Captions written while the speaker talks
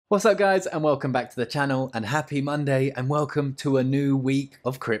What's up guys, and welcome back to the channel, and happy Monday, and welcome to a new week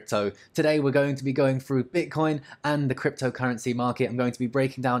of crypto. Today we're going to be going through Bitcoin and the cryptocurrency market. I'm going to be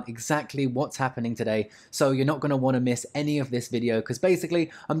breaking down exactly what's happening today, so you're not going to want to miss any of this video, because basically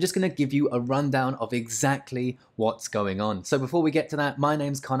I'm just going to give you a rundown of exactly what's going on. So before we get to that, my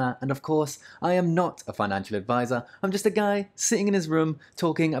name's Connor, and of course I am not a financial advisor. I'm just a guy sitting in his room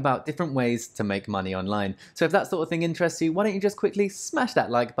talking about different ways to make money online. So if that sort of thing interests you, why don't you just quickly smash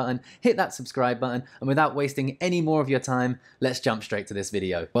that like button, hit that subscribe button, and without wasting any more of your time, let's jump straight to this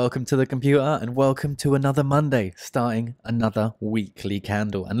video. Welcome to the computer, and welcome to another Monday, starting another weekly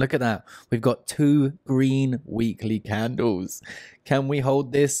candle. And look at that, we've got 2 green weekly candles. Can we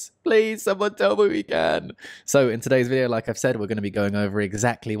hold this? Please, someone tell me we can. So in today's video, like I've said, we're going to be going over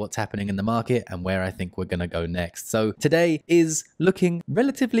exactly what's happening in the market and where I think we're going to go next. So today is looking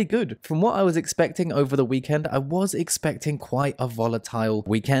relatively good. From what I was expecting over the weekend, I was expecting quite a volatile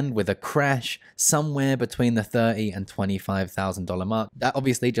weekend with a crash somewhere between the $30,000 and $25,000 mark. That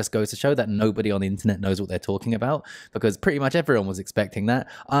obviously just goes to show that nobody on the internet knows what they're talking about, because pretty much everyone was expecting that.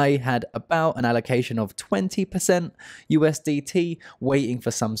 I had about an allocation of 20% USDT waiting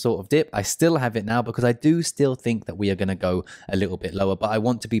for some sort of dip. I still have it now because I do still think that we are going to go a little bit lower, but I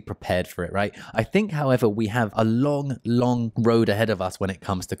want to be prepared for it, right? I think, however, we have a long road ahead of us when it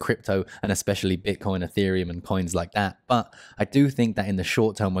comes to crypto, and especially Bitcoin, Ethereum, and coins like that. But I do think that in the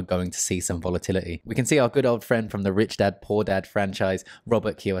short term, we're going to see some volatility. We can see our good old friend from the Rich Dad Poor Dad franchise,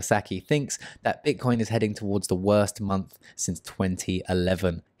 Robert Kiyosaki, thinks that Bitcoin is heading towards the worst month since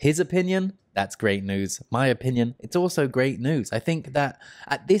 2011. His opinion? That's great news. My opinion, it's also great news. I think that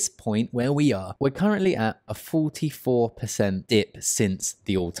at this point where we are, we're currently at a 44% dip since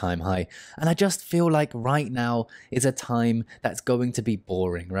the all-time high. And I just feel like right now is a time that's going to be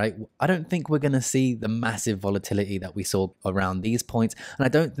boring, right? I don't think we're going to see the massive volatility that we saw around these points. And I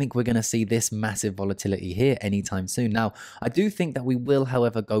don't think we're going to see this massive volatility here anytime soon. Now, I do think that we will,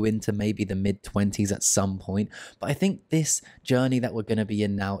 however, go into maybe the mid-20s at some point. But I think this journey that we're going to be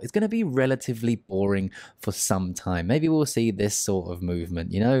in now is going to be relatively boring for some time. Maybe we'll see this sort of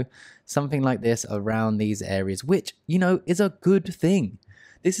movement, something like this around these areas, which, is a good thing.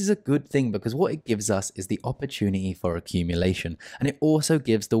 This is a good thing because what it gives us is the opportunity for accumulation. And it also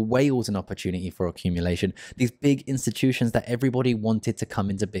gives the whales an opportunity for accumulation. These big institutions that everybody wanted to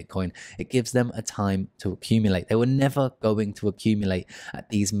come into Bitcoin, it gives them a time to accumulate. They were never going to accumulate at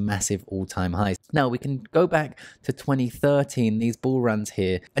these massive all-time highs. Now we can go back to 2013, these bull runs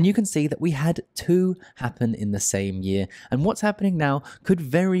here, and you can see that we had 2 happen in the same year. And what's happening now could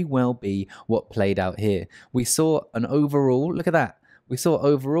very well be what played out here. We saw an overall, look at that. We saw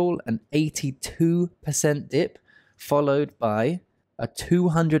overall an 82% dip, followed by a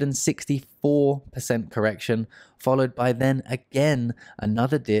 264% correction, followed by then again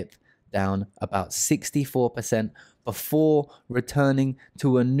another dip down about 64% before returning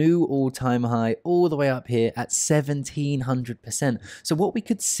to a new all-time high all the way up here at 1700%. So what we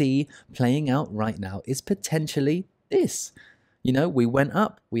could see playing out right now is potentially this. We went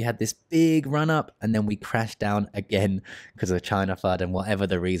up, we had this big run up, and then we crashed down again because of China flood and whatever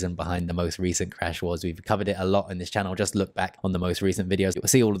the reason behind the most recent crash was. We've covered it a lot in this channel. Just look back on the most recent videos. You'll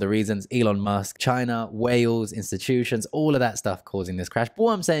see all of the reasons: Elon Musk, China, whales, institutions, all of that stuff causing this crash. But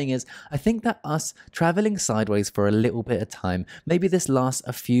what I'm saying is, I think that us traveling sideways for a little bit of time, maybe this lasts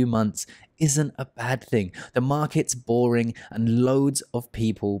a few months, isn't a bad thing. The market's boring and loads of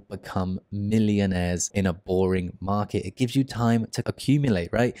people become millionaires in a boring market. It gives you time to accumulate,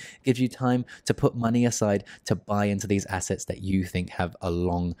 right? It gives you time to put money aside to buy into these assets that you think have a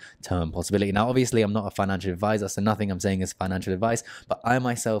long-term possibility. Now, obviously, I'm not a financial advisor, so nothing I'm saying is financial advice, but I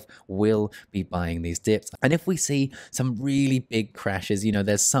myself will be buying these dips. And if we see some really big crashes,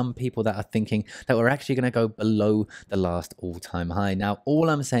 there's some people that are thinking that we're actually going to go below the last all-time high. Now, all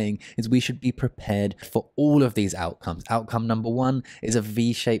I'm saying is we should be prepared for all of these outcomes. Outcome number 1 is a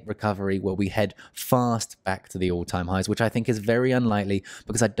V-shaped recovery where we head fast back to the all-time highs, which I think is very unlikely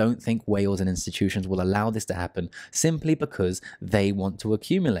because I don't think whales and institutions will allow this to happen simply because they want to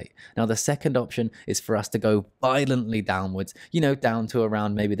accumulate. Now, the second option is for us to go violently downwards, down to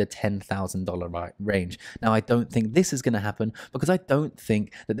around maybe the $10,000 range. Now, I don't think this is going to happen because I don't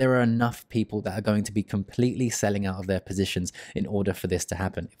think that there are enough people that are going to be completely selling out of their positions in order for this to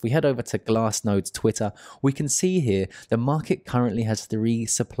happen. If we head over to Glassnode's Twitter, we can see here the market currently has 3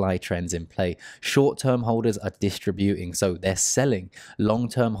 supply trends in play. Short-term holders are distributing, so they're selling.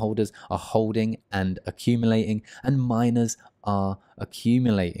 Long-term holders are holding and accumulating, and miners are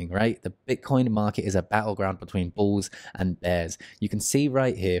accumulating, right? The Bitcoin market is a battleground between bulls and bears. You can see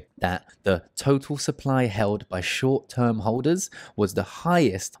right here that the total supply held by short-term holders was the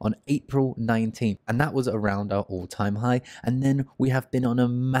highest on April 19th, and that was around our all-time high. And then we have been on a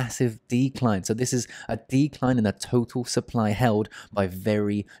massive decline. So this is a decline in the total supply held by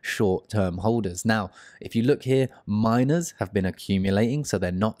very short-term holders. Now, if you look here, miners have been accumulating, so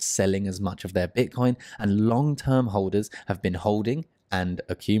they're not selling as much of their Bitcoin, and long-term holders have been holding and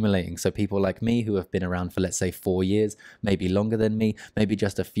accumulating. So people like me who have been around for, let's say, 4 years, maybe longer than me, maybe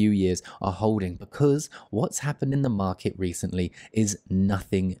just a few years, are holding, because what's happened in the market recently is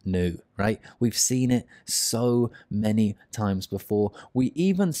nothing new, right? We've seen it so many times before. We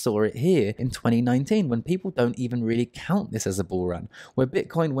even saw it here in 2019 when people don't even really count this as a bull run, where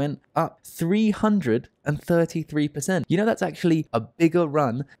Bitcoin went up 333%. You know, that's actually a bigger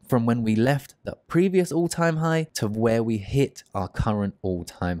run from when we left the previous all-time high to where we hit our current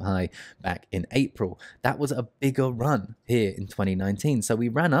all-time high back in April. That was a bigger run here in 2019. So we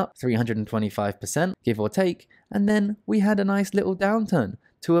ran up 325%, give or take, and then we had a nice little downturn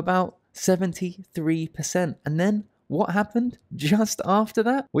to about 73%. And then what happened just after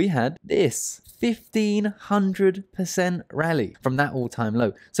that? We had this 1500% rally from that all-time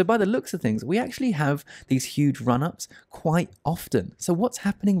low. So by the looks of things, we actually have these huge run-ups quite often. So what's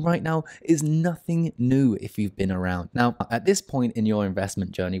happening right now is nothing new if you've been around. Now, at this point in your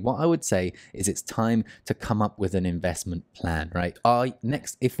investment journey, what I would say is it's time to come up with an investment plan, right?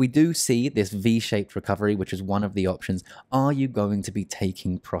 Next, if we do see this V-shaped recovery, which is one of the options, are you going to be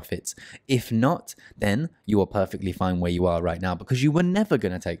taking profits? If not, then you are perfectly fine where you are right now, because you were never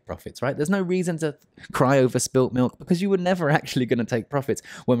going to take profits, right? There's no reason to cry over spilt milk, because you were never actually going to take profits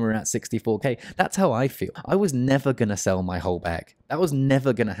when we were at 64K. That's how I feel. I was never going to sell my whole bag. That was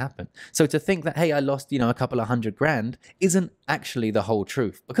never going to happen. So to think that, hey, I lost, a couple of $100,000 isn't actually the whole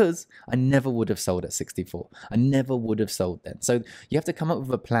truth, because I never would have sold at 64. I never would have sold then. So you have to come up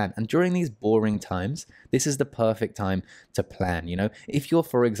with a plan. And during these boring times, this is the perfect time to plan. If you're,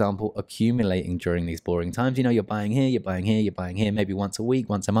 for example, accumulating during these boring times, you're buying here, you're buying here, you're buying here, maybe once a week,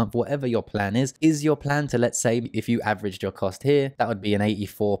 once a month, whatever your plan is your plan to, let's say, if you averaged your cost here, that would be an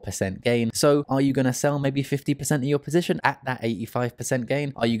 84% gain. So are you going to sell maybe 50% of your position at that 85%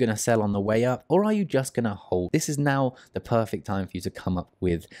 gain? Are you going to sell on the way up, or are you just going to hold? This is now the perfect time for you to come up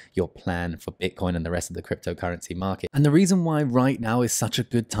with your plan for Bitcoin and the rest of the cryptocurrency market. And the reason why right now is such a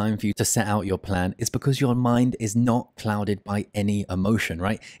good time for you to set out your plan is because your mind is not clouded by any emotion,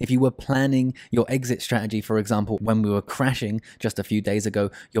 right? If you were planning your exit strategy, for example, when we were crashing just a few days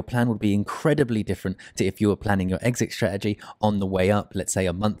ago, your plan would be incredibly different to if you were planning your exit strategy on the way up, let's say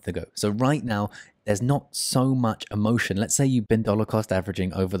a month ago. So right now, there's not so much emotion. Let's say you've been dollar cost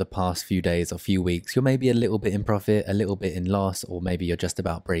averaging over the past few days or few weeks. You're maybe a little bit in profit, a little bit in loss, or maybe you're just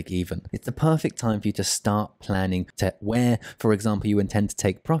about break even. It's the perfect time for you to start planning to where, for example, you intend to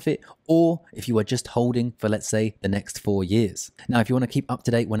take profit, or if you are just holding for, let's say, the next 4 years. Now, if you want to keep up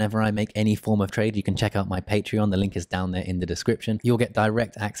to date whenever I make any form of trade, you can check out my Patreon. The link is down there in the description. You'll get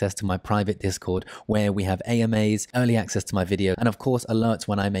direct access to my private Discord where we have AMAs, early access to my video, and of course, alerts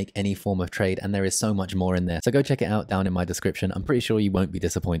when I make any form of trade. And there is so much more in there. So go check it out down in my description. I'm pretty sure you won't be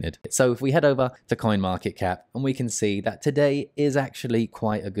disappointed. So if we head over to CoinMarketCap, and we can see that today is actually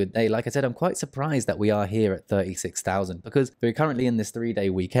quite a good day. Like I said, I'm quite surprised that we are here at 36,000, because we're currently in this 3-day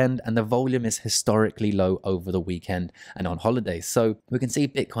weekend and the volume is historically low over the weekend and on holidays. So we can see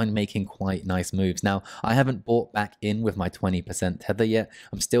Bitcoin making quite nice moves. Now, I haven't bought back in with my 20% tether yet.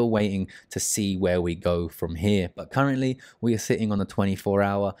 I'm still waiting to see where we go from here. But currently we are sitting on the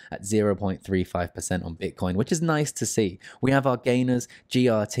 24-hour at 0.35% on Bitcoin, which is nice to see. We have our gainers,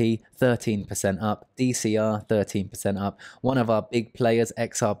 GRT 13% up, DCR 13% up, one of our big players,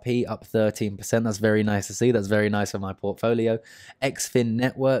 XRP, up 13%. That's very nice to see. That's very nice for my portfolio. XFin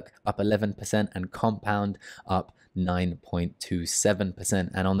Network up 11%, and Compound up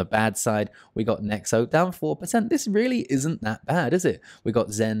 9.27%. And on the bad side, we got Nexo down 4%. This really isn't that bad, is it? We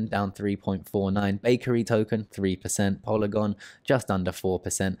got Zen down 3.49%, Bakery Token 3%, Polygon just under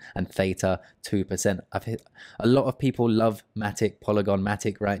 4%, and Theta 2%. A lot of people love Matic, Polygon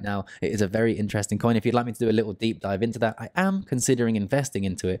Matic right now. It is a very interesting coin. If you'd like me to do a little deep dive into that, I am considering investing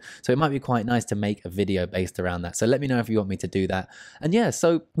into it. So it might be quite nice to make a video based around that. So let me know if you want me to do that. And yeah,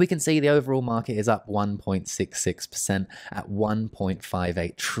 so we can see the overall market is up 1.66%. 26% at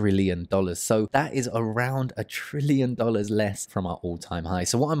 $1.58 trillion. So that is around $1 trillion less from our all-time high.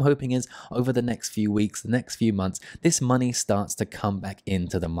 So what I'm hoping is over the next few weeks, the next few months, this money starts to come back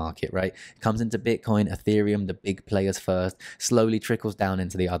into the market, right? It comes into Bitcoin, Ethereum, the big players first, slowly trickles down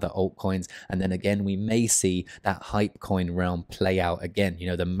into the other altcoins. And then again, we may see that hype coin realm play out again, you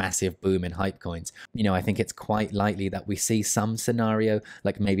know, the massive boom in hype coins. You know, I think it's quite likely that we see some scenario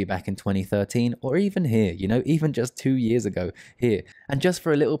like maybe back in 2013 or even here, you know, even just 2 years ago here. And just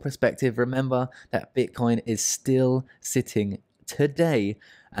for a little perspective, remember that Bitcoin is still sitting today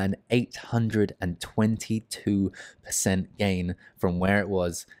an 822% gain from where it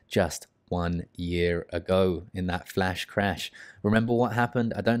was just 1 year ago in that flash crash. Remember what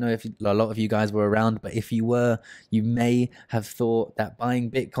happened? I don't know if a lot of you guys were around, but if you were, you may have thought that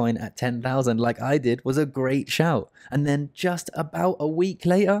buying Bitcoin at 10,000 like I did was a great shout. And then just about a week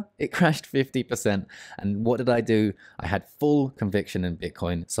later, it crashed 50%. And what did I do? I had full conviction in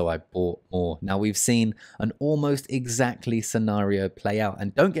Bitcoin, so I bought more. Now we've seen an almost exactly scenario play out.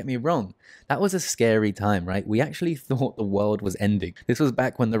 And don't get me wrong, that was a scary time, right? We actually thought the world was ending. This was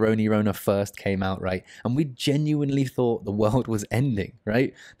back when the Rona first came out, right? And we genuinely thought the world was ending,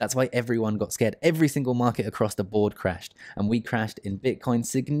 right? That's why everyone got scared. Every single market across the board crashed, and we crashed in Bitcoin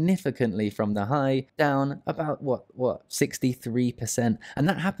significantly from the high down about what 63%. And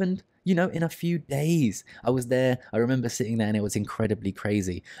that happened, you know, in a few days. I was there, I remember sitting there, and it was incredibly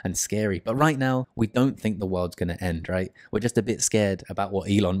crazy and scary. But right now, we don't think the world's going to end, right? We're just a bit scared about what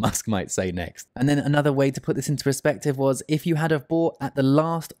Elon Musk might say next. And then another way to put this into perspective was if you had have bought at the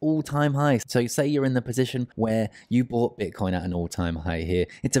last all-time high. So say you're in the position where you bought Bitcoin at an all-time high here.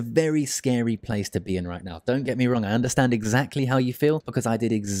 It's a very scary place to be in right now. Don't get me wrong, I understand exactly how you feel because I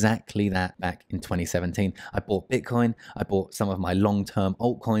did exactly that back in 2017. I bought Bitcoin, I bought some of my long-term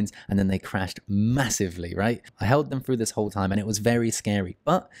altcoins, and then they crashed massively, right? I held them through this whole time and it was very scary.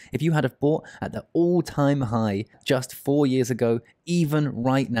 But if you had have bought at the all-time high just 4 years ago, even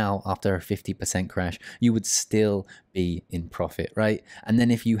right now after a 50% crash, you would still be in profit, right? And then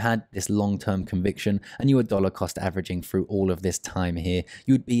if you had this long-term conviction and you were dollar cost averaging through all of this time here,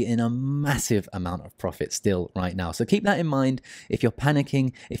 you'd be in a massive amount of profit still right now. So keep that in mind. If you're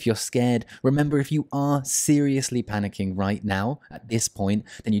panicking, if you're scared, remember if you are seriously panicking right now at this point,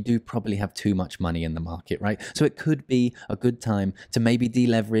 then you do probably have too much money in the market, right? So it could be a good time to maybe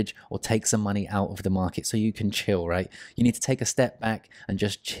deleverage or take some money out of the market so you can chill, right? You need to take a step back and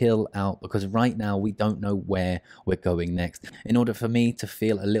just chill out because right now we don't know where we're going next. In order for me to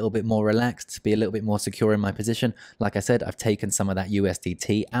feel a little bit more relaxed, to be a little bit more secure in my position, like I said, I've taken some of that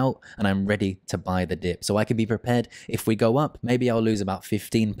USDT out and I'm ready to buy the dip. So I can be prepared if we go up, maybe I'll lose about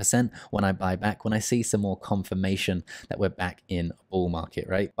 15% when I buy back, when I see some more confirmation that we're back in a bull market,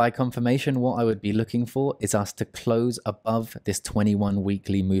 right? By confirmation, what I would be looking for is us to close above this 21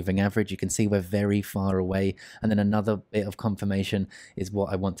 weekly moving average. You can see we're very far away. And then another bit of confirmation is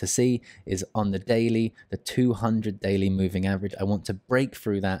what I want to see is on the daily, the 200 daily moving average. I want to break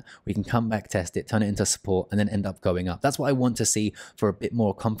through that. We can come back, test it, turn it into support, and then end up going up. That's what I want to see for a bit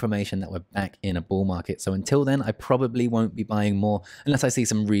more confirmation that we're back in a bull market. So until then, I probably won't be buying more unless I see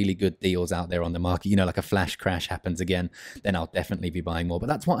some really good deals out there on the market, you know, like a flash crash happens again, then I'll definitely be buying more. But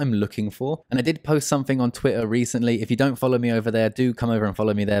that's what I'm looking for. And I did post something on Twitter recently. If you don't follow me over there, do come over and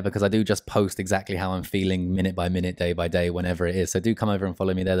follow me there because I do just post exactly how I'm feeling minute by minute, day by day, whenever it is. So do come over and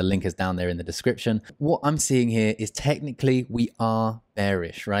follow me there. The link is down there in the description. What I'm seeing here is technically we are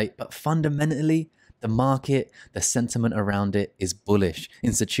bearish, right? But fundamentally, the market, the sentiment around it is bullish.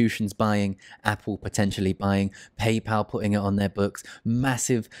 Institutions buying, Apple potentially buying, PayPal putting it on their books,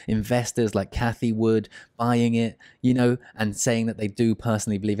 massive investors like Cathie Wood buying it, you know, and saying that they do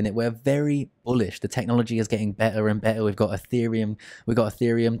personally believe in it. We're very bullish. The technology is getting better and better. We've got Ethereum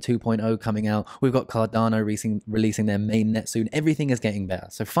 2.0 coming out. We've got Cardano releasing their mainnet soon. Everything is getting better.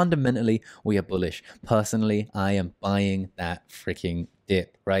 So fundamentally, we are bullish. Personally, I am buying that freaking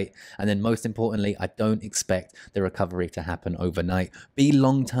dip, right? And then most importantly, I don't expect the recovery to happen overnight. Be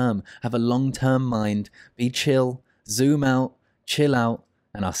long-term, have a long-term mind, be chill, zoom out, chill out,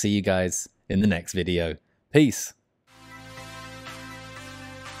 and I'll see you guys in the next video. Peace.